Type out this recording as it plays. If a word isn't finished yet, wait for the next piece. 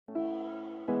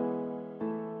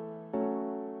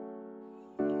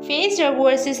FaZe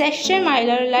vs Ashton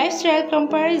Myler lifestyle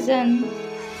comparison.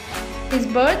 His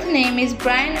birth name is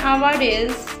Brian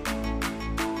Awadis.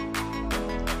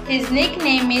 His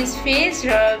nickname is FaZe.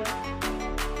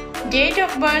 Date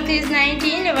of birth is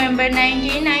 19 November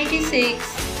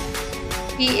 1996.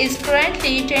 He is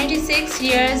currently 26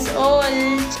 years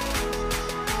old.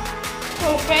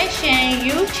 Profession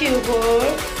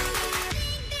YouTuber.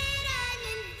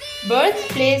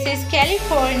 Birthplace is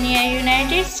California,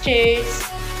 United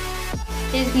States.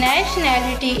 His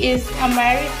nationality is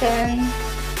American.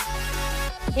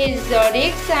 His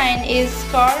zodiac sign is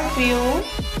Scorpio.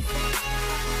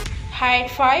 Height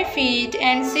 5 feet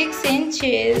and 6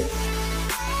 inches.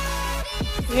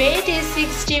 Weight is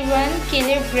 61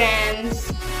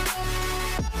 kilograms.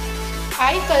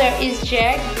 Eye color is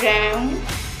jet brown.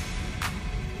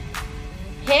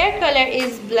 Hair color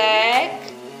is black.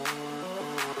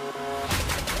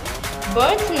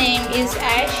 Birth name is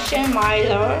Ashton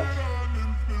Myler.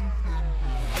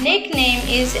 Nickname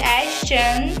is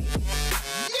Ashton.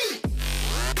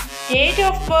 Date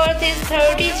of birth is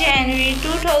 30 January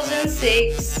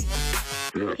 2006.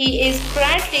 He is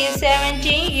currently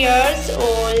 17 years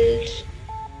old.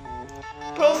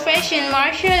 Profession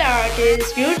martial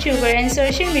artist, YouTuber and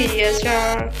social media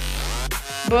star.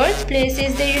 Birthplace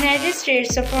is the United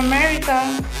States of America.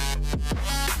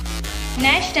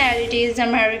 Nationality is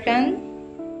American.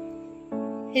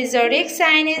 His zodiac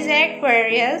sign is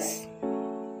Aquarius.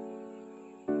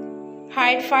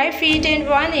 Height 5 feet and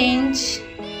 1 inch.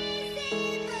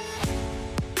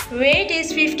 Weight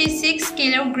is 56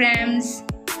 kilograms.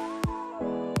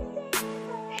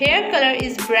 Hair color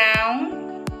is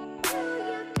brown.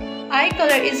 Eye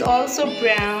color is also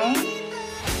brown.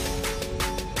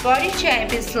 Body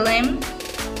type is slim.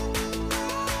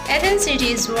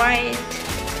 Ethnicity is white.